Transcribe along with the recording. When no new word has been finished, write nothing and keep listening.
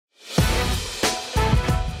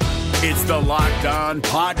It's the Locked On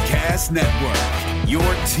Podcast Network, your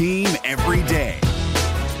team every day.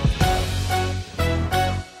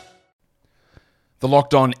 The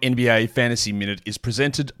Locked On NBA Fantasy Minute is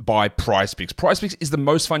presented by PrizePicks. PrizePicks is the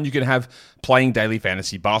most fun you can have playing daily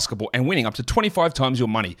fantasy basketball and winning up to 25 times your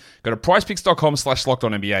money. Go to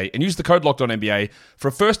prizepicks.com/LockedOnNBA and use the code LockedOnNBA for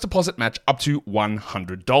a first deposit match up to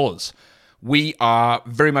 $100. We are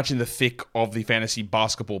very much in the thick of the fantasy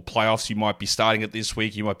basketball playoffs. You might be starting it this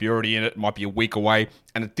week. You might be already in it. It might be a week away.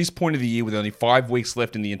 And at this point of the year, with only 5 weeks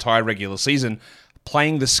left in the entire regular season,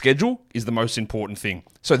 playing the schedule is the most important thing.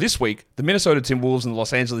 So this week, the Minnesota Timberwolves and the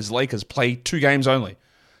Los Angeles Lakers play 2 games only.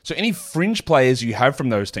 So any fringe players you have from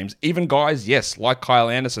those teams, even guys, yes, like Kyle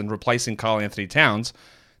Anderson replacing Karl Anthony Towns,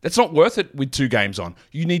 that's not worth it with 2 games on.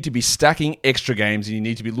 You need to be stacking extra games, and you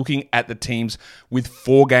need to be looking at the teams with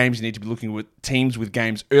 4 games. You need to be looking at teams with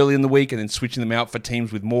games early in the week and then switching them out for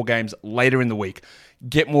teams with more games later in the week.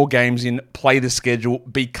 Get more games in, play the schedule,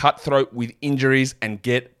 be cutthroat with injuries, and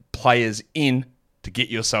get players in to get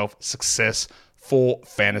yourself success for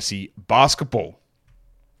fantasy basketball.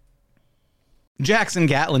 Jackson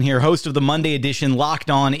Gatlin here, host of the Monday edition Locked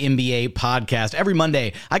On NBA podcast. Every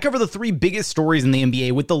Monday, I cover the 3 biggest stories in the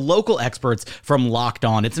NBA with the local experts from Locked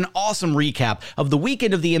On. It's an awesome recap of the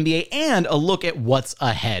weekend of the NBA and a look at what's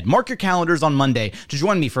ahead. Mark your calendars on Monday to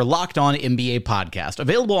join me for Locked On NBA podcast,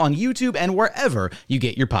 available on YouTube and wherever you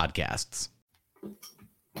get your podcasts.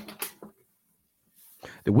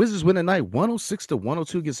 The Wizards win tonight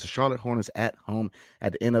 106-102 against the Charlotte Hornets at home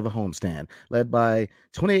at the end of a homestand, led by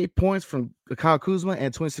 28 points from Kyle Kuzma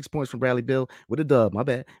and 26 points from Bradley Beal with the dub.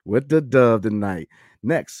 With the dub tonight.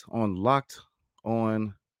 Next on Locked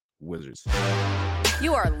On Wizards.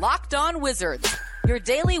 You are Locked On Wizards, your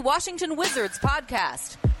daily Washington Wizards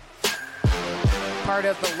podcast. Part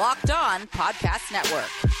of the Locked On Podcast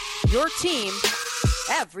Network, your team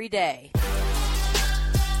every day.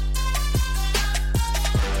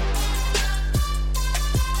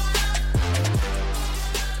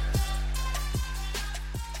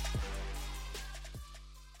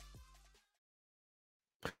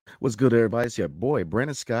 What's good, everybody? It's your boy,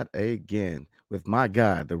 Brandon Scott, again, with my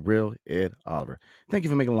guy, the real Ed Oliver. Thank you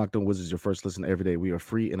for making Locked On Wizards your first listen every day. We are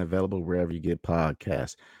free and available wherever you get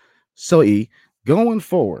podcasts. So, going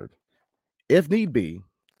forward, if need be,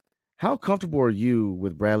 how comfortable are you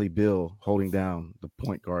with Bradley Beal holding down the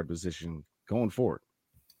point guard position going forward?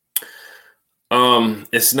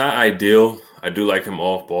 It's not ideal. I do like him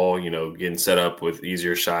off ball, getting set up with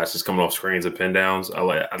easier shots, just coming off screens and pin downs.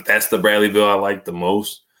 That's the Bradley Beal I like the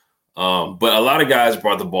most. But a lot of guys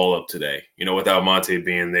brought the ball up today, without Monte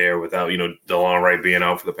being there, without, DeLon Wright being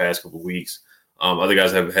out for the past couple of weeks. Other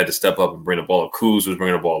guys have had to step up and bring the ball up. Kuz was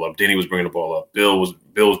bringing the ball up. Denny was bringing the ball up. Bill was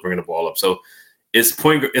bringing the ball up. So it's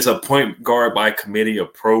a point guard by committee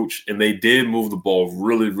approach, and they did move the ball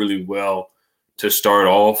really, really well to start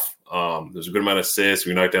off. There's a good amount of assists.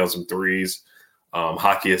 We knocked down some threes,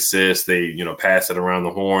 hockey assists. They, passed it around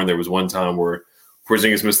the horn. There was one time where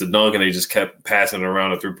Porzingis missed the dunk, and they just kept passing it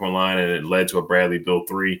around the three-point line, and it led to a Bradley Beal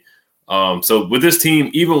 3. So with this team,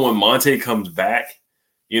 even when Monte comes back,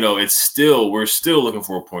 we're still looking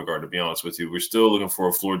for a point guard, to be honest with you. We're still looking for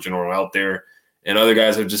a floor general out there, and other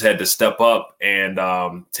guys have just had to step up and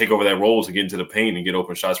take over that role to get into the paint and get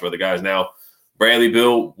open shots for other guys. Now, Bradley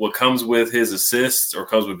Beal, what comes with his assists or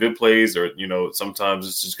comes with good plays, or, sometimes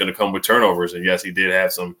it's just going to come with turnovers. And yes, he did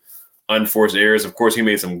have some unforced errors. Of course, he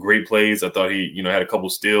made some great plays. I thought he, had a couple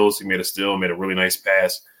steals. He made a steal, made a really nice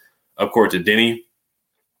pass, of course, to Denny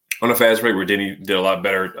on a fast break, where Denny did a lot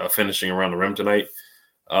better finishing around the rim tonight.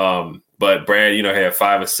 But Brad, had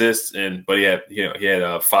 5 assists, but he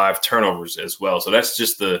had 5 turnovers as well. So that's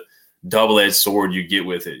just the double-edged sword you get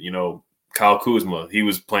with it. Kyle Kuzma, he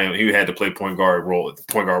had to play point guard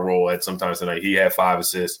role at sometimes tonight. He had 5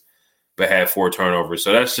 assists, but had 4 turnovers.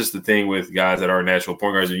 So that's just the thing with guys that are natural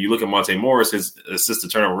point guards. And you look at Monte Morris, his assist to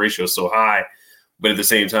turnover ratio is so high, but at the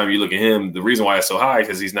same time, you look at him, the reason why it's so high,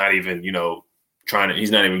 because he's not even,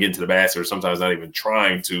 he's not even getting to the basket, or sometimes not even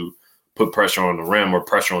trying to put pressure on the rim or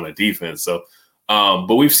pressure on the defense. So,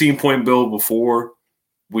 but we've seen point build before.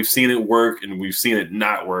 We've seen it work and we've seen it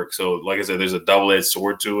not work. So like I said, there's a double-edged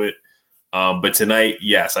sword to it. But tonight,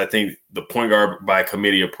 yes, I think the point guard by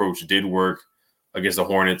committee approach did work against the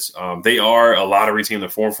Hornets. They are a lottery team. They're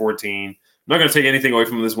 4-14. I'm not going to take anything away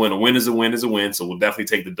from this win. A win is a win is a win. So we'll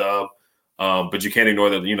definitely take the dub. But you can't ignore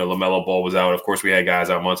that, LaMelo Ball was out. Of course, we had guys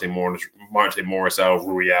out, Monte Morris out,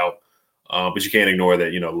 Rui out. But you can't ignore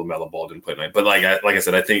that, LaMelo Ball didn't play tonight. But like I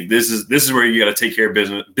said, I think this is where you got to take care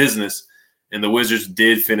of business. And the Wizards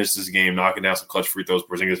did finish this game, knocking down some clutch free throws.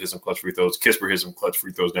 Porzingis hit some clutch free throws. Kispert hit some clutch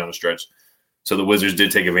free throws down the stretch. So the Wizards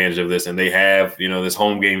did take advantage of this, and they have, this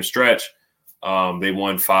home game stretch. They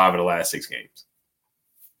won 5 of the last 6 games.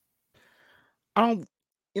 I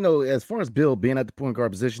don't, as far as Bill being at the point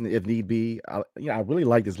guard position, if need be, I really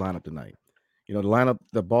like this lineup tonight. The lineup,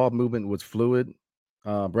 the ball movement was fluid.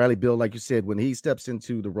 Bradley Beal, like you said, when he steps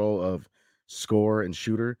into the role of scorer and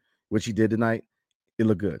shooter, which he did tonight, it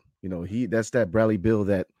looked good. That's that Bradley Beal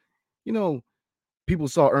that, people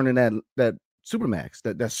saw earning that supermax,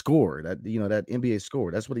 that score, that that NBA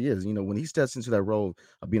score. That's what he is. When he steps into that role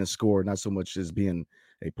of being a scorer, not so much as being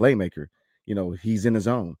a playmaker, he's in his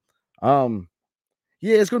own.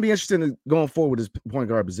 Yeah, it's going to be interesting going forward with his point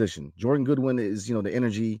guard position. Jordan Goodwin is, the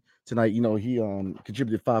energy tonight. He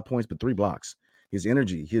contributed 5 points, but 3 blocks. His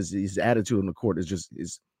energy, his attitude on the court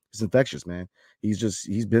is infectious, man.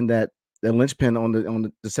 He's been that linchpin on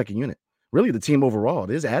the second unit. Really, the team overall.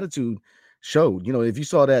 His attitude showed. If you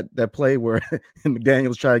saw that play where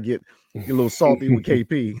McDaniels tried to get a little salty with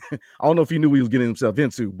KP, I don't know if he knew what he was getting himself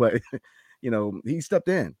into, but he stepped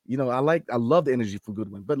in. I love the energy from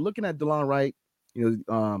Goodwin. But looking at DeLon Wright,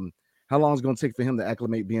 how long is it going to take for him to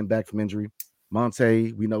acclimate being back from injury?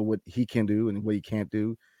 Monte, we know what he can do and what he can't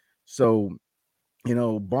do. So,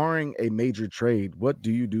 barring a major trade, what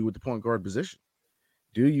do you do with the point guard position?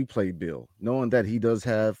 Do you play Bill, knowing that he does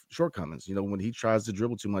have shortcomings, when he tries to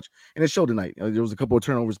dribble too much? And it showed tonight. There was a couple of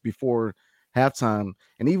turnovers before halftime.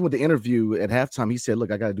 And even with the interview at halftime, he said,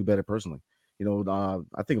 look, I got to do better personally.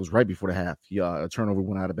 I think it was right before the half. A turnover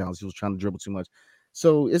went out of bounds. He was trying to dribble too much.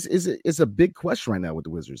 So it's a big question right now with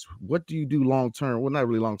the Wizards. What do you do long term? Well, not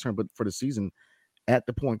really long term, but for the season at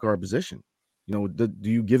the point guard position. Do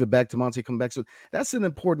you give it back to Monte? Come back? So that's an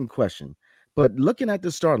important question. But looking at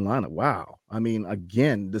the starting lineup, wow. I mean,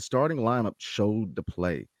 again, the starting lineup showed the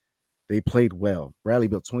play. They played well. Bradley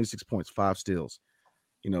built 26 points, 5 steals.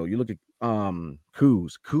 You look at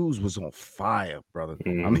Kuz. Kuz was on fire, brother.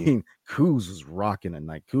 Mm-hmm. I mean, Kuz was rocking at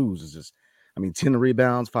night. Kuz is just, 10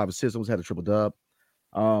 rebounds, 5 assists, almost had a triple dub.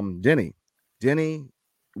 Denny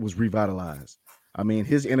was revitalized.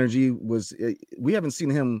 His energy was, we haven't seen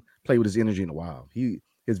him play with his energy in a while.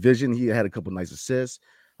 His vision, he had a couple nice assists,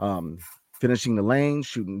 finishing the lane,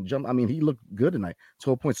 shooting jump. He looked good tonight.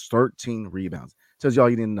 12 points, 13 rebounds. Tells you all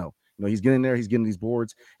you didn't know. He's getting there, he's getting these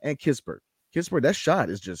boards. And Kispert, that shot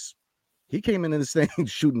is just, he came in this thing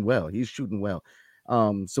shooting well. He's shooting well.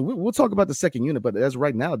 So we'll talk about the second unit, but as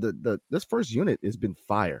right now, this first unit has been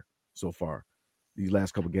fire so far these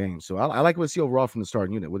last couple games. So I like what I see overall from the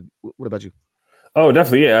starting unit. What about you? Oh,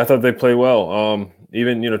 definitely. Yeah, I thought they played well.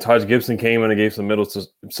 Even, Taj Gibson came in and gave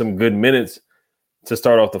some good minutes to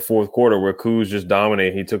start off the fourth quarter where Kuz just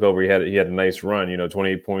dominated. He took over. He had a nice run,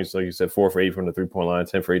 28 points, like you said, 4 for 8 from the 3-point line,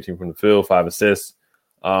 10 for 18 from the field, 5 assists.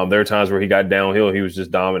 There are times where he got downhill. He was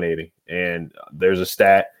just dominating. And there's a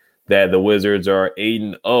stat that the Wizards are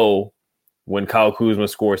 8-0 when Kyle Kuzma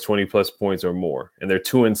scores 20-plus points or more. And they're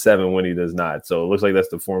 2-7 when he does not. So it looks like that's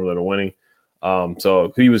the formula to winning.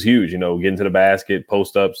 So he was huge, getting to the basket,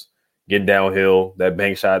 post-ups, getting downhill, that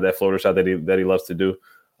bank shot, that floater shot that he loves to do.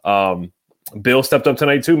 Bill stepped up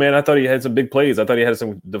tonight too, man. I thought he had some big plays. I thought he had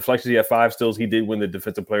some deflections. He had 5 steals. He did win the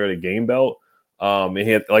defensive player of the game belt. And he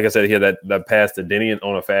had, like I said, he had that pass to Denny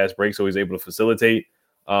on a fast break, so he was able to facilitate.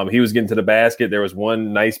 He was getting to the basket. There was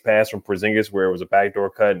one nice pass from Porzingis where it was a backdoor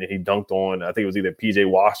cut, and he dunked on, I think it was either P.J.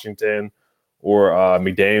 Washington or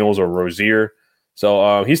McDaniels or Rozier.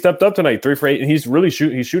 So he stepped up tonight, 3 for 8, and he's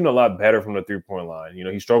shooting a lot better from the 3-point line.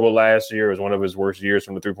 He struggled last year. It was one of his worst years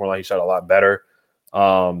from the 3-point line. He shot a lot better.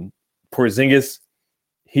 Porzingis,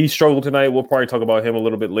 he struggled tonight. We'll probably talk about him a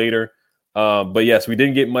little bit later. But yes, we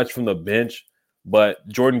didn't get much from the bench. But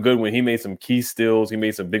Jordan Goodwin, he made some key steals. He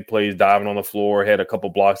made some big plays, diving on the floor. Had a couple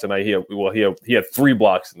blocks tonight. He had 3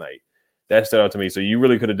 blocks tonight. That stood out to me. So you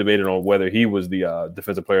really could have debated on whether he was the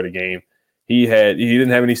defensive player of the game. He didn't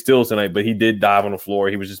have any steals tonight, but he did dive on the floor.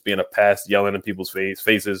 He was just being a pest, yelling in people's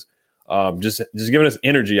faces, just giving us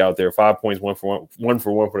energy out there. 5 points, one for one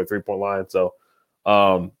for the 3-point line. So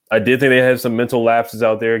I did think they had some mental lapses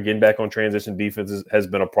out there. Getting back on transition defense has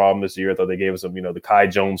been a problem this year. I thought they gave us some, the Kai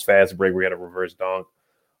Jones fast break where he had a reverse dunk.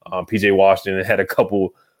 P.J. Washington had a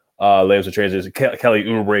couple layups of transition. Kelly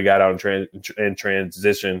Oubre got out in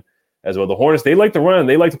transition as well. The Hornets, they like to run.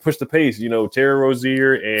 They like to push the pace. Terry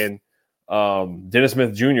Rozier and Dennis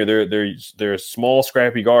Smith Jr., they're small,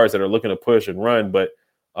 scrappy guards that are looking to push and run. But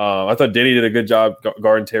I thought Denny did a good job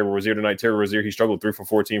guarding Terry Rozier tonight. Terry Rozier, he struggled 3 for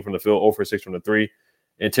 14 from the field, 0 for 6 from the 3.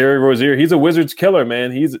 And Terry Rozier, he's a Wizards killer,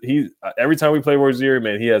 man. He's every time we play Rozier,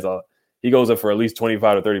 man, he goes up for at least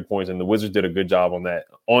 25 to 30 points, and the Wizards did a good job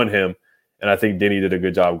on him. And I think Denny did a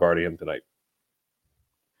good job guarding him tonight.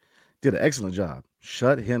 Did an excellent job.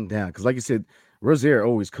 Shut him down. Because like you said, Rozier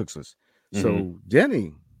always cooks us. So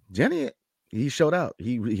Denny, he showed out.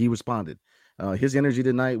 He responded. His energy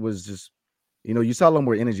tonight was just, you saw a little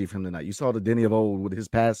more energy from tonight. You saw the Denny of old with his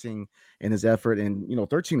passing and his effort, and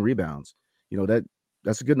 13 rebounds.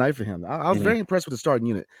 That's a good night for him. I was very impressed with the starting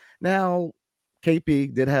unit. Now,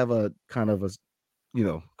 KP did have a kind of a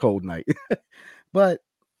cold night, but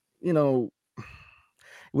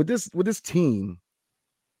with this team,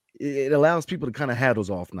 it allows people to kind of have those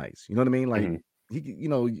off nights. You know what I mean? Like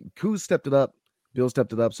Kuz stepped it up, Bill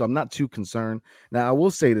stepped it up, so I'm not too concerned. Now, I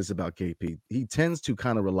will say this about KP: he tends to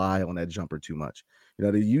kind of rely on that jumper too much.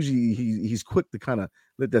 Usually he's quick to kind of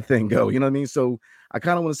let that thing go. You know what I mean? So I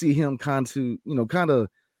kind of want to see him kind of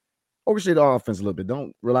orchestrate the offense a little bit.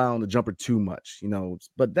 Don't rely on the jumper too much.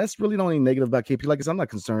 But that's really the only negative about KP. Like I said, I'm not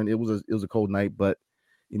concerned. It was a cold night, but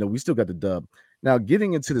we still got the dub. Now,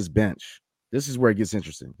 getting into this bench, this is where it gets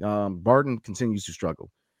interesting. Barton continues to struggle.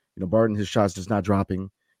 Barton, his shots just not dropping.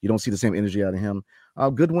 You don't see the same energy out of him.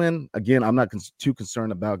 Goodwin, again, I'm not too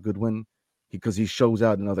concerned about Goodwin because he shows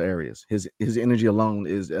out in other areas. His energy alone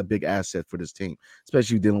is a big asset for this team,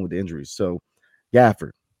 especially dealing with the injuries. So,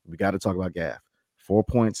 Gafford, we got to talk about Gaff. 4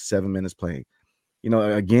 points, 7 minutes playing.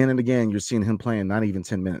 Again and again, you're seeing him playing not even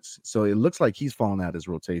 10 minutes. So it looks like he's falling out of his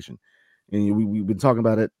rotation. And we've been talking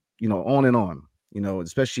about it, on and on.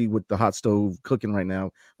 Especially with the hot stove cooking right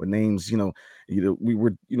now with names, we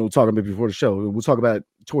were, talking about before the show. We'll talk about it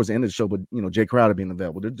towards the end of the show, but, Jay Crowder being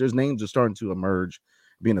available. There's names that are starting to emerge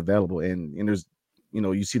being available. And there's,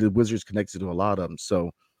 you see the Wizards connected to a lot of them.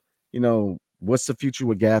 So, what's the future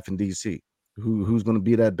with Gaff and DC? Who's going to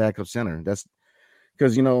be that backup center? That's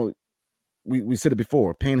because, we said it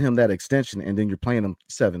before, paying him that extension and then you're playing him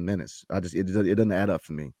 7 minutes. It doesn't add up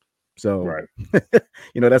for me. So, right.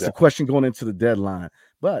 That's a question going into the deadline.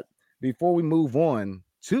 But before we move on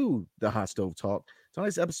to the hot stove talk,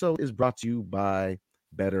 tonight's episode is brought to you by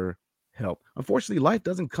BetterHelp. Unfortunately, life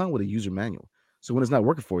doesn't come with a user manual. So when it's not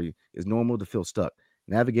working for you, it's normal to feel stuck.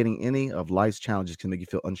 Navigating any of life's challenges can make you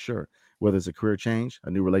feel unsure, whether it's a career change, a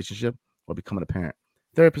new relationship, or becoming a parent.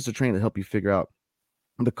 Therapists are trained to help you figure out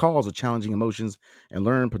the cause of challenging emotions and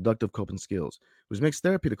learn productive coping skills, which makes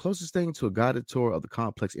therapy the closest thing to a guided tour of the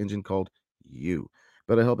complex engine called you.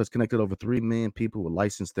 BetterHelp has connected over 3 million people with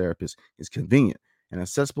licensed therapists. It's convenient and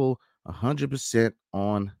accessible 100%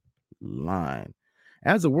 online.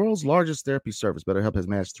 As the world's largest therapy service, BetterHelp has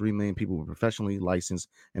matched 3 million people with professionally licensed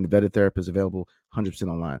and vetted therapists available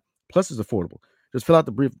 100% online. Plus, it's affordable. Just fill out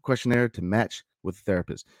the brief questionnaire to match with a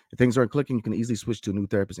therapist. If things aren't clicking, you can easily switch to a new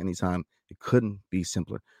therapist anytime. It couldn't be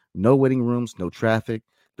simpler. No waiting rooms, no traffic,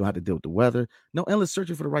 don't have to deal with the weather, no endless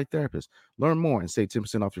searching for the right therapist. Learn more and save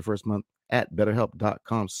 10% off your first month at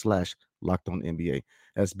betterhelp.com/LockedOnNBA.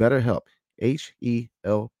 That's BetterHelp,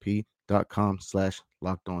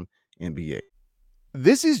 HELP.com/LockedOnNBA.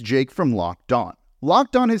 This is Jake from Locked On.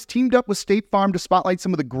 Locked On has teamed up with State Farm to spotlight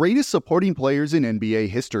some of the greatest supporting players in NBA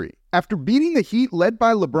history. After beating the Heat led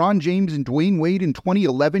by LeBron James and Dwayne Wade in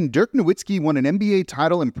 2011, Dirk Nowitzki won an NBA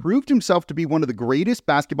title and proved himself to be one of the greatest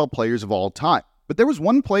basketball players of all time. But there was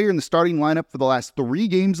one player in the starting lineup for the last 3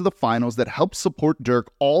 games of the finals that helped support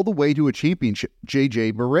Dirk all the way to a championship,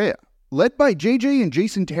 JJ Barea. Led by JJ and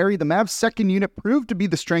Jason Terry, the Mavs' second unit proved to be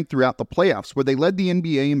the strength throughout the playoffs, where they led the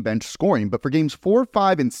NBA in bench scoring. But for games 4,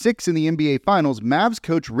 5, and 6 in the NBA Finals, Mavs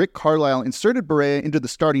coach Rick Carlisle inserted Barea into the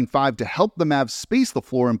starting 5 to help the Mavs space the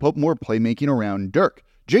floor and put more playmaking around Dirk.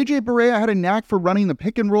 JJ Barea had a knack for running the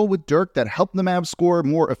pick and roll with Dirk that helped the Mavs score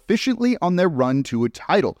more efficiently on their run to a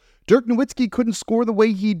title. Dirk Nowitzki couldn't score the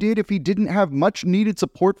way he did if he didn't have much needed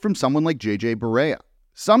support from someone like JJ Barea.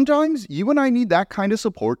 Sometimes you and I need that kind of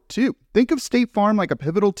support too. Think of State Farm like a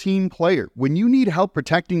pivotal team player. When you need help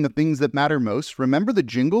protecting the things that matter most, remember the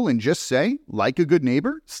jingle and just say, like a good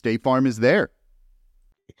neighbor, State Farm is there.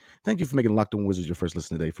 Thank you for making Locked On Wizards your first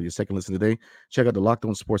listen today. For your second listen today, check out the Locked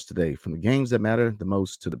On Sports Today. From the games that matter the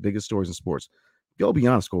most to the biggest stories in sports, go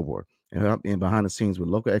beyond the scoreboard and behind the scenes with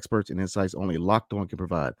local experts and insights only Locked On can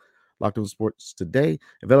provide. Locked On Sports Today,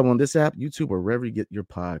 available on this app, YouTube, or wherever you get your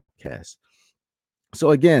podcasts.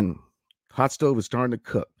 So again, hot stove is starting to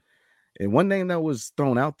cook. And one name that was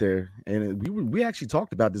thrown out there, and we actually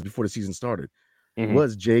talked about this before the season started,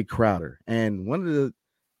 was Jay Crowder. And one of the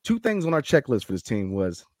 2 things on our checklist for this team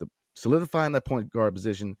was the solidifying that point guard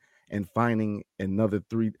position and finding another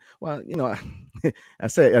 3. Well, I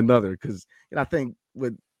say another because I think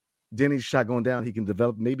with Denny's shot going down, he can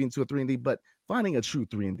develop maybe into a 3-and-D, but finding a true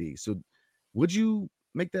 3-and-D. So would you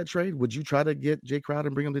make that trade? Would you try to get Jay Crowder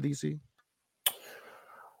and bring him to DC?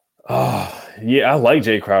 Yeah, I like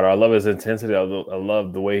Jay Crowder. I love his intensity. I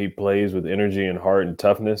love the way he plays with energy and heart and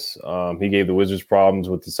toughness. He gave the Wizards problems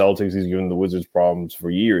with the Celtics. He's given the Wizards problems for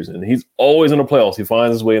years, and he's always in the playoffs. He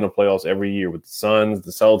finds his way in the playoffs every year with the Suns,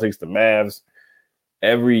 the Celtics, the Mavs.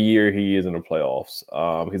 Every year he is in the playoffs.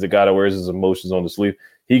 He's a guy that wears his emotions on the sleeve.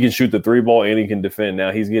 He can shoot the three ball and he can defend.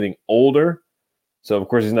 Now he's getting older, so of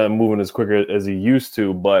course he's not moving as quick as he used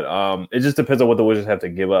to. But it just depends on what the Wizards have to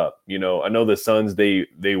give up. You know, I know the Suns they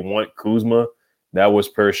want Kuzma. That was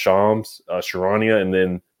per Shams Charania, and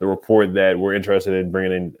then the report that we're interested in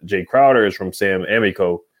bringing in Jay Crowder is from Sam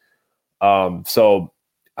Amico. So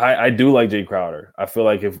I do like Jay Crowder. I feel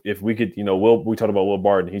like if we could, we talked about Will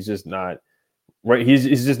Barton. He's just not. Right,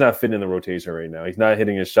 he's just not fitting in the rotation right now. He's not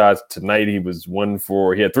hitting his shots. Tonight he was 1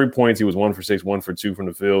 for. He had 3 points. He was 1 for 6, 1 for 2 from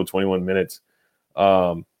the field, 21 minutes.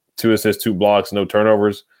 2 assists, 2 blocks, no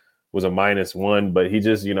turnovers. Was a -1, but he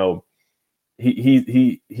just he's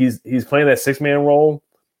playing that 6-man role,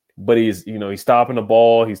 but he's stopping the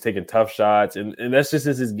ball. He's taking tough shots, and that's just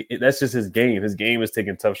his game. His game is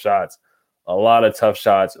taking tough shots, a lot of tough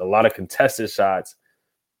shots, a lot of contested shots.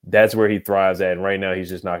 That's where he thrives at. And right now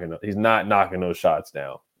he's not knocking those shots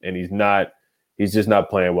down. And he's just not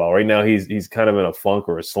playing well. Right now he's kind of in a funk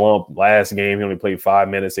or a slump. Last game he only played 5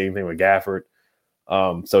 minutes, same thing with Gafford.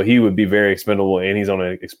 So he would be very expendable, and he's on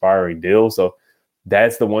an expiring deal. So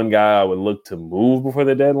that's the one guy I would look to move before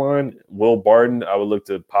the deadline. Will Barton, I would look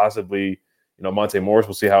to possibly, Monte Morris,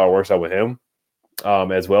 we'll see how it works out with him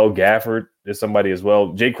as well. Gafford is somebody as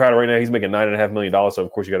well. Jay Crowder right now, he's making $9.5 million. So of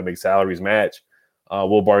course you got to make salaries match.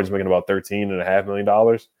 Will Barton's making about $13.5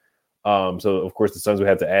 million. So of course the Suns would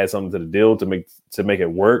have to add something to the deal to make it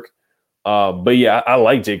work. But yeah, I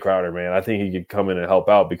like Jay Crowder, man. I think he could come in and help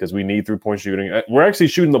out because we need 3-point shooting. We're actually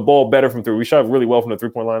shooting the ball better from three. We shot really well from the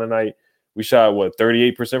 3-point line tonight. We shot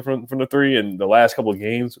 38% from the three in the last couple of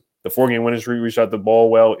games. The 4-game winning streak, we shot the ball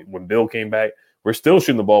well when Bill came back. We're still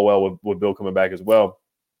shooting the ball well with Bill coming back as well.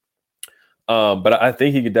 But I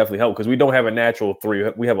think he could definitely help because we don't have a natural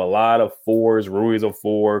 3. We have a lot of 4s. Rui's a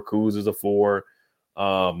 4. Kuz is a 4.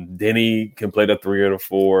 Denny can play the 3 or the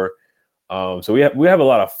 4. So we have a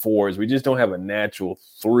lot of 4s. We just don't have a natural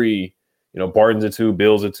 3. Barton's a 2,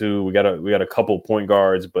 Bill's a 2. We got a couple point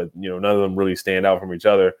guards, but none of them really stand out from each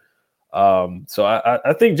other. So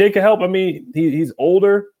I think Jay can help. I mean, he's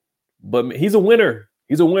older, but he's a winner.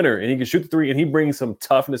 He's a winner, and he can shoot the 3, and he brings some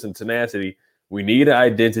toughness and tenacity. We need an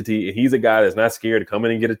identity, and he's a guy that's not scared to come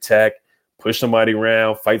in and get a tech, push somebody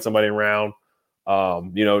around, fight somebody around.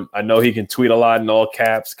 I know he can tweet a lot in all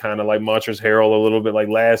caps, kind of like Montrezl Harrell a little bit like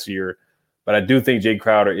last year. But I do think Jay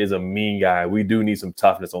Crowder is a mean guy. We do need some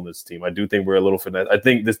toughness on this team. I do think we're a little finesse. I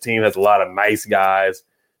think this team has a lot of nice guys,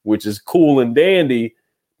 which is cool and dandy,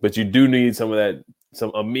 but you do need some of that,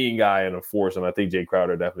 a mean guy in a force, and I think Jay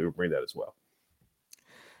Crowder definitely will bring that as well.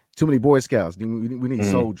 Too many Boy Scouts. We need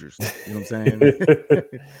soldiers. You know what I'm saying?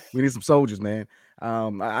 We need some soldiers, man.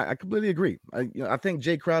 I completely agree. I think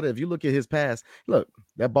Jay Crowder, if you look at his past, look,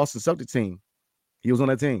 that Boston Celtics team, he was on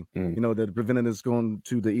that team, that prevented us going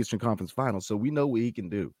to the Eastern Conference Finals. So we know what he can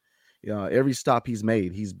do. Every stop he's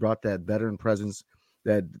made, he's brought that veteran presence,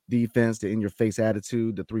 that defense, the in-your-face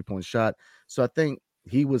attitude, the 3-point shot. So I think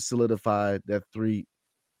he would solidify that three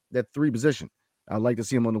position. I'd like to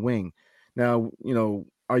see him on the wing. Now,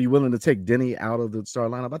 are you willing to take Denny out of the start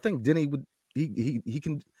lineup? I think Denny would he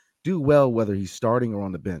can do well whether he's starting or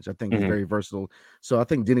on the bench. I think he's very versatile. So I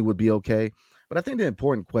think Denny would be okay. But I think the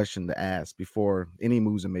important question to ask before any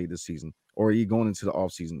moves are made this season or you going into the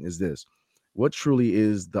offseason is this. What truly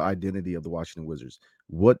is the identity of the Washington Wizards?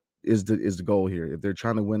 What is the goal here? If they're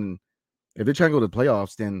trying to win, if they're trying to go to the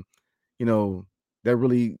playoffs, then that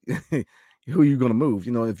really who are you going to move?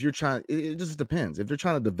 If you're trying, it just depends. If they're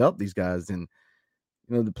trying to develop these guys, then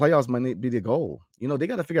the playoffs might not be the goal. They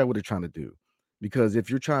got to figure out what they're trying to do. Because if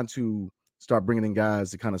you're trying to start bringing in guys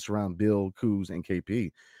to kind of surround Bill, Kuz, and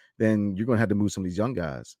KP, then you're going to have to move some of these young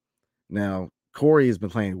guys. Now, Corey has been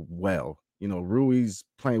playing well. Rui's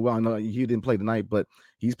playing well. I know he didn't play tonight, but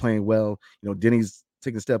he's playing well. Denny's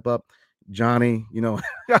taking a step up. Johnny,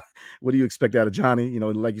 what do you expect out of Johnny?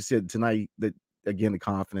 Like you said tonight, that again, the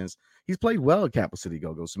confidence. He's played well at Capital City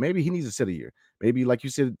Go-Go. So maybe he needs to sit a year. Maybe, like you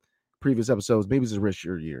said, previous episodes, maybe it's a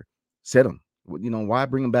riskier year. Set him. Why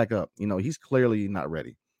bring him back up? He's clearly not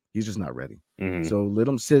ready. He's just not ready. So let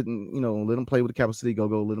him sit and let him play with the Capital City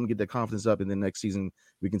Go-Go. Let him get that confidence up, and then next season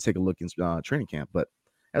we can take a look in training camp. But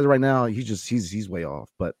as of right now, he's way off.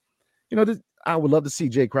 But I would love to see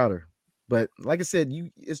Jay Crowder. But like I said,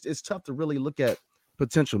 it's tough to really look at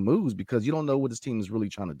potential moves because you don't know what this team is really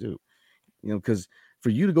trying to do. Because for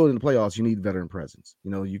you to go to the playoffs, you need veteran presence.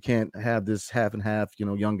 You can't have this half and half,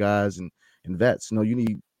 young guys and and vets. You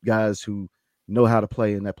need guys who know how to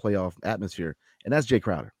play in that playoff atmosphere, and that's Jay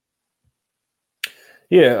Crowder.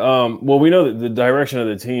 Yeah, well, we know that the direction of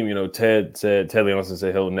the team, Ted Leonson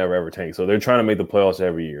said he'll never ever tank. So they're trying to make the playoffs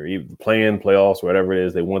every year, either play-in, playoffs, whatever it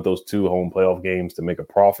is. They want those 2 home playoff games to make a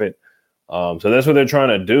profit. So that's what they're trying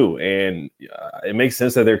to do. And it makes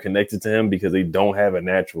sense that they're connected to him because they don't have a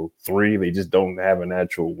natural 3. They just don't have a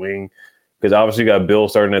natural wing. Because obviously you got Bill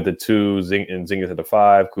starting at the 2, and Zingas at the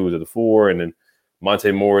 5, Kuz at the 4, and then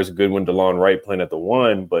Monte Morris, Goodwin, DeLon Wright playing at the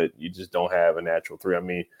 1, but you just don't have a natural 3. I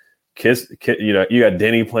mean, you got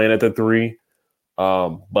Denny playing at the 3,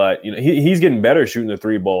 but he's getting better shooting the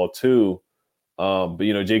 3 ball too. But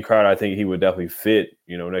Jay Crowder, I think he would definitely fit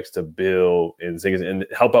next to Bill and Zingas and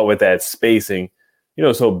help out with that spacing,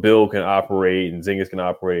 so Bill can operate and Zingas can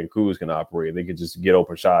operate and Kuz can operate. They could just get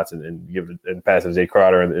open shots and give it and pass it to Jay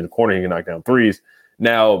Crowder in the corner. He can knock down 3s.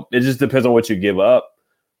 Now it just depends on what you give up.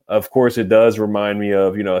 Of course, it does remind me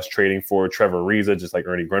of us trading for Trevor Ariza, just like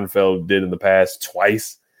Ernie Grunfeld did in the past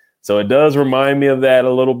twice. So it does remind me of that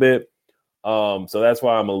a little bit. So that's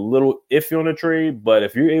why I'm a little iffy on the trade. But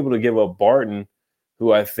if you're able to give up Barton,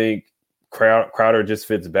 who I think Crowder just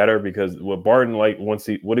fits better, because what Barton what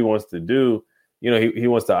he wants to do, he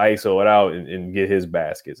wants to ISO it out and get his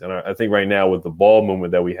baskets. And I think right now with the ball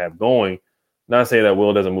movement that we have going, not saying that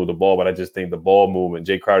Will doesn't move the ball, but I just think the ball movement,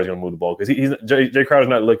 Jay Crowder's going to move the ball because Jay Crowder's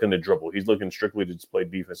not looking to dribble. He's looking strictly to just play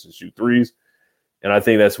defense and shoot 3s. And I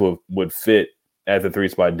think that's what would fit at the 3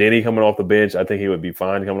 spot. Denny coming off the bench, I think he would be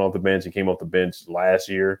fine coming off the bench. He came off the bench last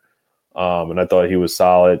year, and I thought he was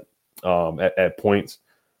solid at points.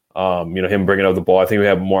 Him bringing up the ball, I think we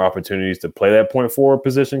have more opportunities to play that point forward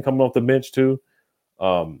position coming off the bench too,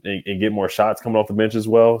 and get more shots coming off the bench as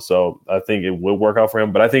well. So I think it will work out for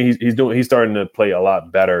him. But I think he's starting to play a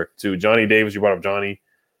lot better too. Johnny Davis, you brought up Johnny.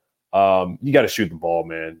 You got to shoot the ball,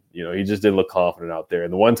 man. He just didn't look confident out there.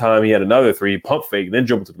 And the one time he had another 3, pump fake, then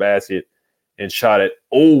dribbled to the basket and shot it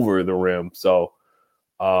over the rim. So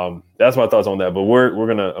that's my thoughts on that. But we're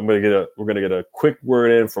gonna get a quick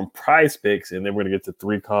word in from Prize Picks, and then we're gonna get to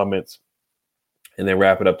 3 comments and then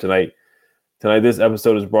wrap it up tonight. This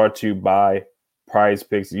episode is brought to you by Prize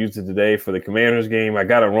Picks. Used it today for the Commanders game. I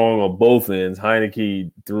got it wrong on both ends.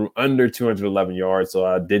 Heineke threw under 211 yards, so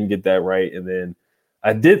I didn't get that right. And then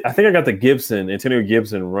I think I got the Antonio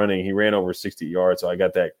Gibson running. He ran over 60 yards, so I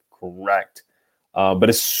got that correct. But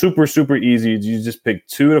it's super, super easy. You just pick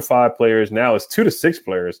 2 to 5 players. Now it's 2 to 6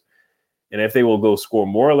 players. And if they will go score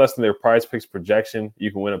more or less than their Prize Picks projection,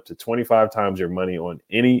 you can win up to 25 times your money on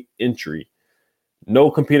any entry.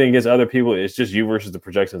 No competing against other people. It's just you versus the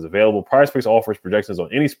projections available. Prize Picks offers projections on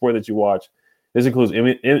any sport that you watch. This includes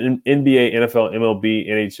NBA, NFL, MLB,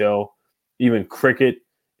 NHL, even cricket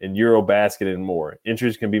and Eurobasket and more.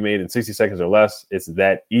 Entries can be made in 60 seconds or less. It's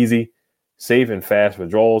that easy, safe, and fast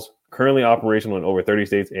withdrawals. Currently operational in over 30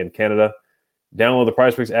 states and Canada. Download the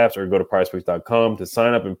PrizePicks apps or go to prizepicks.com to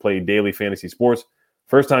sign up and play daily fantasy sports.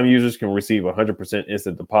 First-time users can receive a 100%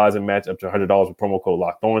 instant deposit match up to $100 with promo code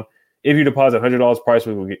Locked On. If you deposit $100,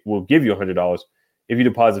 PrizePicks will give you $100. If you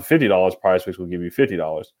deposit $50, PrizePicks will give you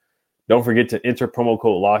 $50. Don't forget to enter promo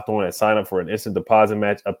code Locked On and sign up for an instant deposit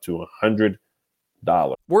match up to $100.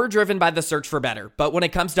 We're driven by the search for better, but when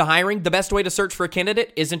it comes to hiring, the best way to search for a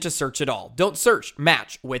candidate isn't to search at all. Don't search,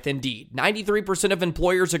 match with Indeed. 93% of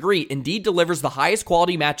employers agree Indeed delivers the highest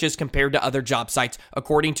quality matches compared to other job sites,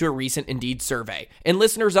 according to a recent Indeed survey. And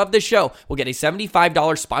listeners of this show will get a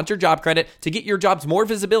 $75 sponsored job credit to get your jobs more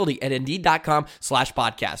visibility at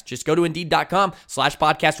Indeed.com/podcast. Just go to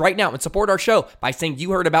Indeed.com/podcast right now and support our show by saying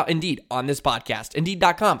you heard about Indeed on this podcast.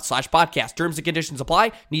 Indeed.com/podcast. Terms and conditions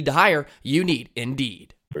apply. Need to hire? You need Indeed.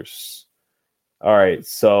 All right.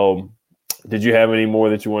 So, did you have any more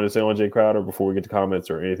that you want to say on Jay Crowder before we get to comments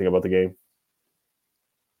or anything about the game?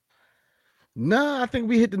 No, I think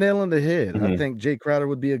we hit the nail on the head. I think Jay Crowder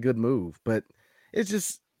would be a good move, but it's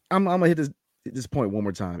just I'm gonna hit this point one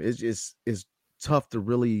more time. It's tough to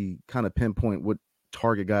really kind of pinpoint what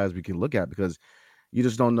target guys we can look at because you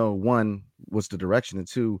just don't know, one, what's the direction, and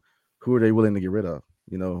two, who are they willing to get rid of?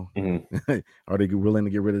 Are they willing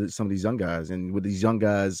to get rid of some of these young guys? And with these young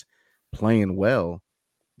guys playing well,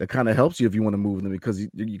 that kind of helps you if you want to move them because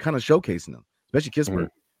you kind of showcasing them, especially Kispert.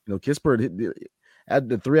 Kispert, at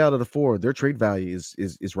the 3 out of the 4, their trade value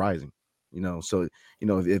is rising. So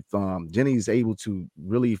if Jenny's able to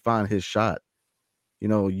really find his shot,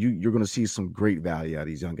 you're going to see some great value out of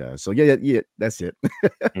these young guys. So yeah, that's it.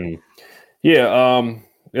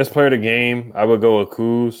 Best player of the game, I would go with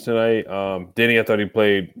Kuz tonight. Denny, I thought he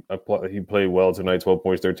played well tonight. 12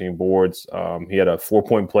 points, 13 boards. He had a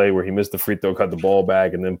 4-point play where he missed the free throw, cut the ball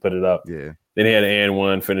back, and then put it up. Yeah. Then he had an and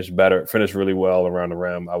one, finished really well around the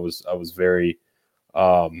rim. I was very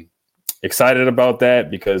excited about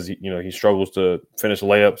that because he struggles to finish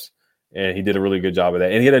layups, and he did a really good job of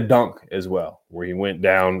that. And he had a dunk as well, where he went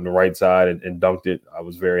down the right side and dunked it. I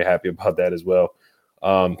was very happy about that as well.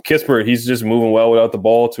 Kispert, he's just moving well without the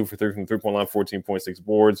ball. 2 for 3 from the 3-point line, 14.6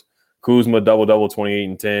 boards. Kuzma, double-double, 28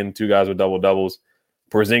 and 10. 2 guys with double-doubles.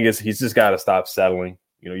 Porzingis, he's just got to stop settling.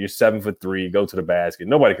 You're 7 for 3, go to the basket.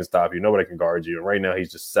 Nobody can stop you. Nobody can guard you. And right now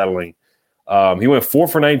he's just settling. He went 4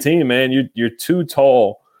 for 19, man. You're too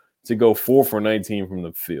tall to go 4 for 19 from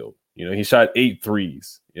the field. He shot 8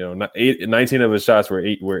 threes. 19 of his shots were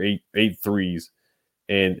eight threes.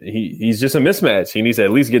 And he's just a mismatch. He needs to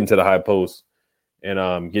at least get into the high post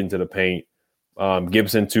and get into the paint.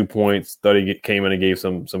 Gibson, 2 points. Thought he came in and gave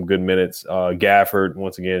some good minutes. Gafford,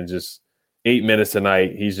 once again, just 8 minutes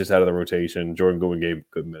tonight. He's just out of the rotation. Jordan Goodwin gave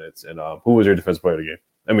good minutes. And who was your defensive player of the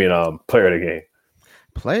game? Player of the game.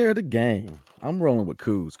 Player of the game. I'm rolling with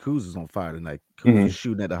Kuz. Kuz is on fire tonight. Kuz is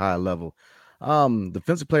shooting at a high level.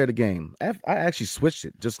 Defensive player of the game. I actually switched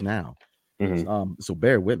it just now. So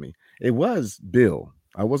bear with me. It was Bill.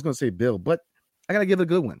 I was going to say Bill, but I got to give it a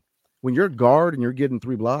good one. When you're guard and you're getting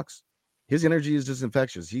 3 blocks, his energy is just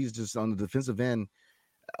infectious. He's just on the defensive end.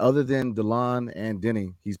 Other than DeLon and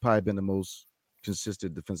Denny, he's probably been the most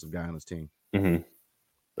consistent defensive guy on his team. Oh,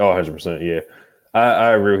 100%. Yeah.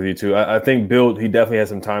 I agree with you too. I think Bill, he definitely has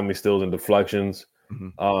some timely steals and deflections.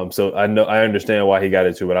 So I understand why he got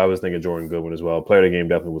it too, but I was thinking Jordan Goodwin as well. Player of the game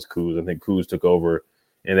definitely was Kuz. I think Kuz took over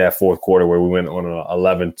in that fourth quarter where we went on an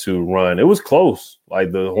 11-2 run. It was close.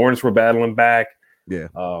 Like the Hornets were battling back. Yeah.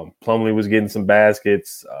 Plumlee was getting some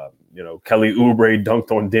baskets. Kelly Oubre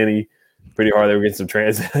dunked on Denny pretty hard. They were getting some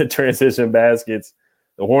transition baskets.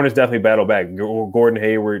 The Hornets definitely battled back. Gordon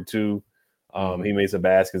Hayward too. He made some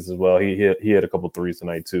baskets as well. He had a couple threes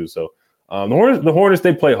tonight too. So the Hornets,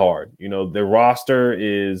 they play hard. Their roster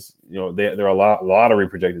is, they're a lottery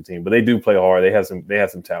projected team, but they do play hard. They have some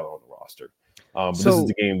talent on the roster. But this is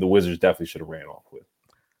the game the Wizards definitely should have ran off with.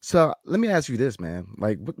 So let me ask you this, man.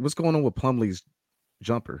 Like, what's going on with Plumlee's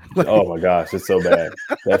jumper? Oh my gosh, it's so bad.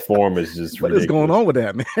 That form is just what ridiculous. is going on with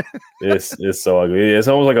that, man? It's so ugly. It's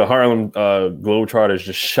almost like a Harlem Globetrotters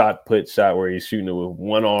just shot where he's shooting it with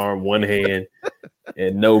one arm, one hand,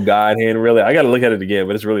 and no guide hand. Really, I got to look at it again,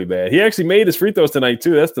 but it's really bad. He actually made his free throws tonight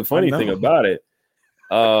too. That's the funny thing about it.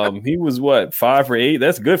 He was 5 for 8.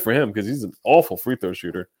 That's good for him because he's an awful free throw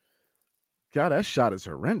shooter. God, that shot is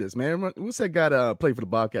horrendous, man. What's that guy that played for the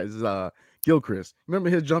Bobcats? Gilchrist. Remember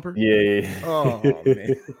his jumper? Yeah. Oh,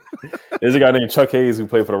 man. There's a guy named Chuck Hayes who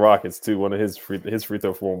played for the Rockets, too. One of his free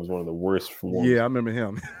throw form was one of the worst forms. Yeah, I remember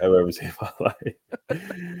him. I've ever seen in my life.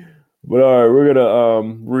 But all right, we're going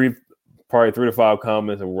to read probably 3 to 5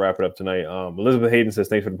 comments and we'll wrap it up tonight. Elizabeth Hayden says,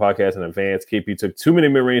 thanks for the podcast in advance. KP took too many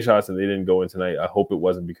mid-range shots and they didn't go in tonight. I hope it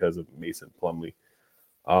wasn't because of Mason Plumlee.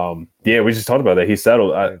 Yeah, we just talked about that. He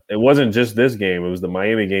settled. It wasn't just this game. It was the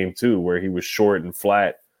Miami game, too, where he was short and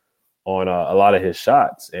flat on a lot of his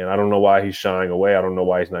shots. And I don't know why he's shying away. I don't know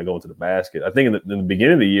why he's not going to the basket. I think in the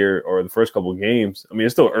beginning of the year or the first couple of games,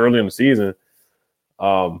 it's still early in the season.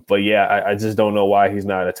 But yeah, I just don't know why he's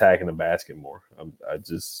not attacking the basket more. I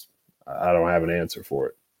don't have an answer for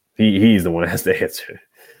it. He's the one that has to answer.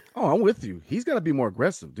 Oh, I'm with you. He's got to be more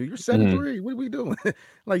aggressive, dude. You're 7'3". What are we doing?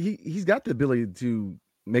 Like he's got the ability to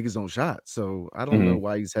make his own shot. So I don't know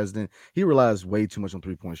why he's hesitant. He relies way too much on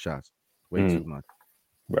 3-point shots. Way too much.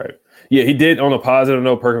 Right. Yeah, he did. On a positive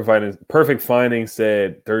note, Perfect Finding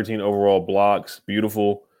said 13 overall blocks.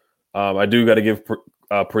 Beautiful. I do got to give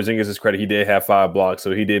Porzingis his credit. He did have 5 blocks,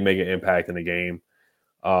 so he did make an impact in the game.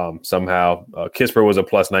 Somehow, Kispert was a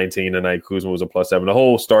plus 19 tonight. Kuzma was a plus 7. The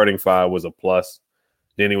whole starting 5 was a plus.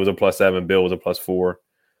 Denny was a plus 7. Bill was a plus 4.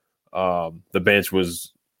 The bench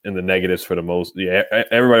was in the negatives for the most. Yeah,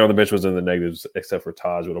 everybody on the bench was in the negatives except for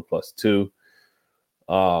Taj with a plus 2.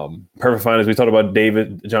 Perfect Findings. We talked about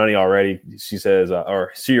Johnny already. She says,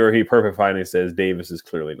 or he, Perfect Findings says Davis is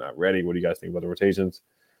clearly not ready. What do you guys think about the rotations?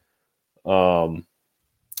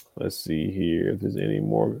 Let's see here if there's any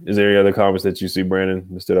more. Is there any other comments that you see, Brandon,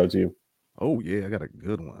 that stood out to you? Oh yeah, I got a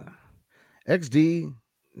good one. XD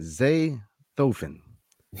Zay Thofin.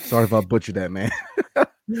 Sorry if I butchered that, man.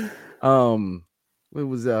 What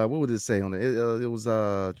would it say on it? It was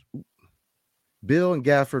Bill and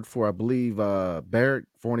Gafford for, I believe, Barrett,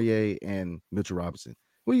 Fournier, and Mitchell Robinson.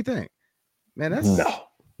 What do you think? Man, that's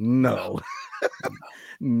no.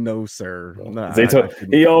 No, sir. No,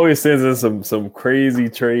 he always sends in some crazy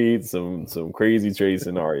trades, some crazy trade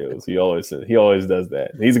scenarios. He always does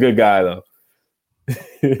that. He's a good guy though.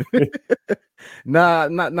 Nah,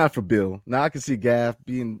 not for Bill. Now I can see Gaff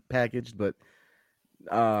being packaged, but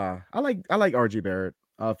I like RJ Barrett.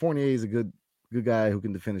 Fournier is a good guy who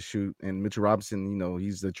can defend and shoot, and Mitchell Robinson,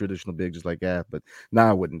 he's the traditional big just like Gaff. But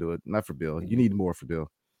I wouldn't do it. Not for Bill. You need more for Bill.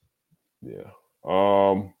 Yeah.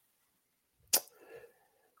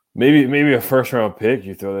 Maybe a first round pick,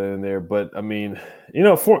 you throw that in there. But I mean,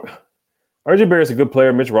 RJ Barrett's a good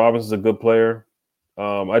player. Mitch Robinson's a good player.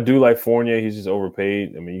 I do like Fournier. He's just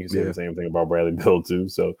overpaid. I mean, you can say the same thing about Bradley Beal too.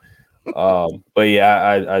 So, but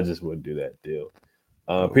yeah, I just wouldn't do that deal.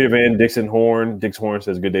 Peter Van Dixon Horn. Dix Horn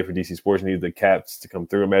says, good day for DC Sports. Need the Caps to come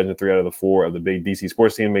through. Imagine 3 out of the 4 of the big DC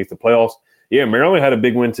Sports team makes the playoffs. Yeah, Maryland had a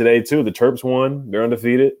big win today too. The Terps won. They're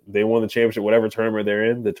undefeated. They won the championship, whatever tournament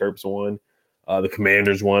they're in. The Terps won. The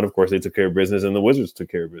Commanders won. Of course, they took care of business, and the Wizards took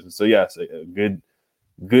care of business. So, yes, a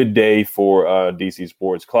good day for DC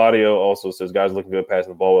Sports. Claudio also says, guys looking good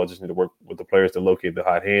passing the ball. Well, just need to work with the players to locate the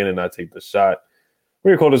hot hand and not take the shot.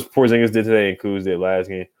 We recall this Porzingis did today and Kuz did last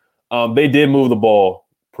game. They did move the ball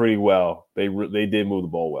pretty well. They did move the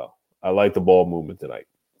ball well. I like the ball movement tonight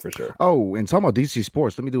for sure. Oh, and talking about DC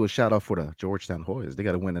Sports, let me do a shout out for the Georgetown Hoyas. They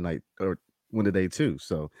got to win tonight or win today too.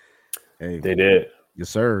 So, hey, they did. Yes,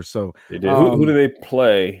 sir. So they did. Who did they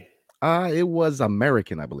play? It was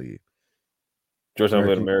American, I believe. Georgetown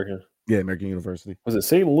played American. Yeah, American University. Was it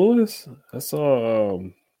St. Louis? I saw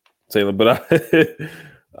St. Louis, but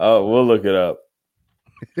we'll look it up.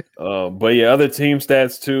 But yeah, other team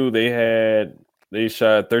stats too. They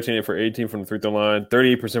shot 13 for 18 from the free throw line,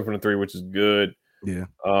 38% from the 3, which is good. Yeah.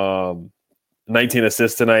 19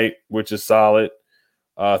 assists tonight, which is solid.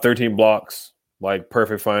 13 blocks, like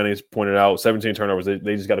perfect findings pointed out. 17 turnovers.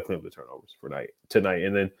 They just got to clean up the turnovers for tonight.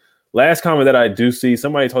 And then last comment that I do see,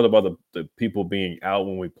 somebody talked about the people being out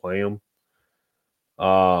when we play them.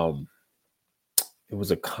 It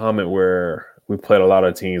was a comment where we played a lot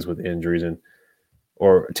of teams with injuries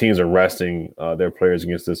or teams are resting their players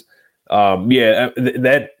against us.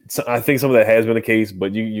 That I think some of that has been the case,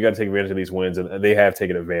 but you got to take advantage of these wins, and they have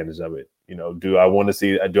taken advantage of it. Do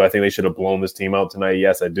I think they should have blown this team out tonight?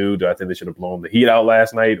 Yes, I do. Do I think they should have blown the Heat out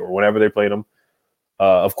last night or whenever they played them?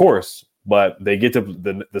 Of course, but they get to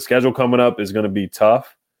the schedule coming up is going to be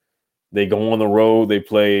tough. They go on the road. They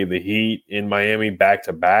play the Heat in Miami back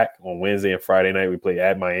to back on Wednesday and Friday night. We play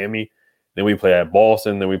at Miami, then we play at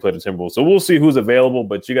Boston, then we play the Timberwolves. So we'll see who's available,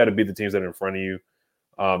 but you got to beat the teams that are in front of you.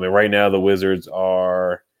 And right now, the Wizards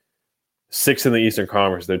are 6th in the Eastern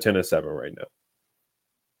Conference. They're 10-7 right now.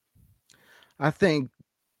 I think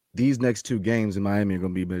these next 2 games in Miami are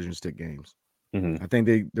going to be measuring stick games. Mm-hmm. I think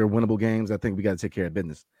they're winnable games. I think we got to take care of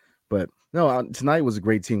business. But no, tonight was a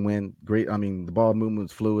great team win. Great. I mean, the ball movement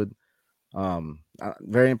was fluid.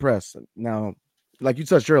 Very impressed. Now, like you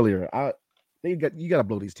touched earlier, you got to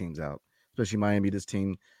blow these teams out, especially Miami. This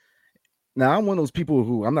team. Now, I'm one of those people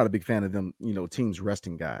who I'm not a big fan of them, teams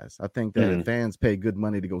resting guys. I think that if fans pay good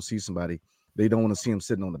money to go see somebody, they don't want to see them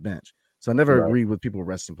sitting on the bench. So I never agree with people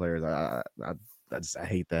resting players. I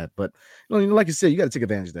hate that. But, like you said, you got to take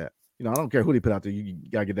advantage of that. I don't care who they put out there. You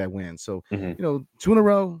got to get that win. So, 2 in a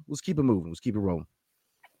row, let's keep it moving. Let's keep it rolling.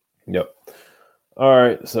 Yep. All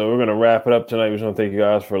right. So we're going to wrap it up tonight. We just want to thank you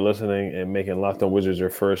guys for listening and making Locked On Wizards your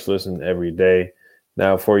first listen every day.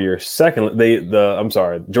 Now, for your second,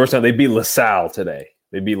 Georgetown, they beat LaSalle today.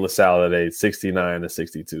 They beat LaSalle today,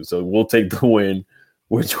 69-62. So we'll take the win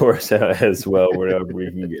with Georgetown as well, wherever we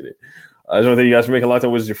can get it. I just want to thank you guys for making Locked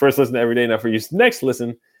On Wizards your first listen every day. Now, for your next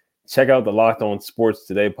listen, check out the Locked On Sports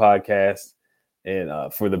Today podcast.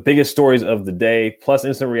 And for the biggest stories of the day, plus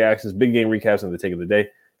instant reactions, big game recaps, and the take of the day,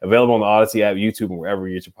 available on the Odyssey app, YouTube, and wherever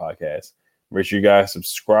you get your podcasts. Make sure you guys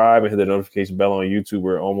subscribe and hit the notification bell on YouTube.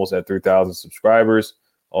 We're almost at 3,000 subscribers.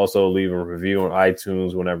 Also, leave a review on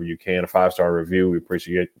iTunes whenever you can, a 5-star review. We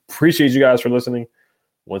appreciate you guys for listening.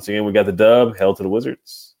 Once again, we got the dub. Hail to the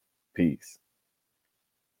Wizards. Peace.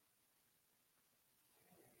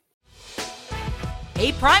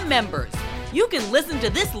 Hey, Prime members, you can listen to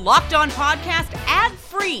this Locked On podcast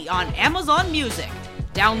ad-free on Amazon Music.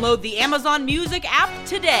 Download the Amazon Music app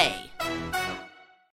today.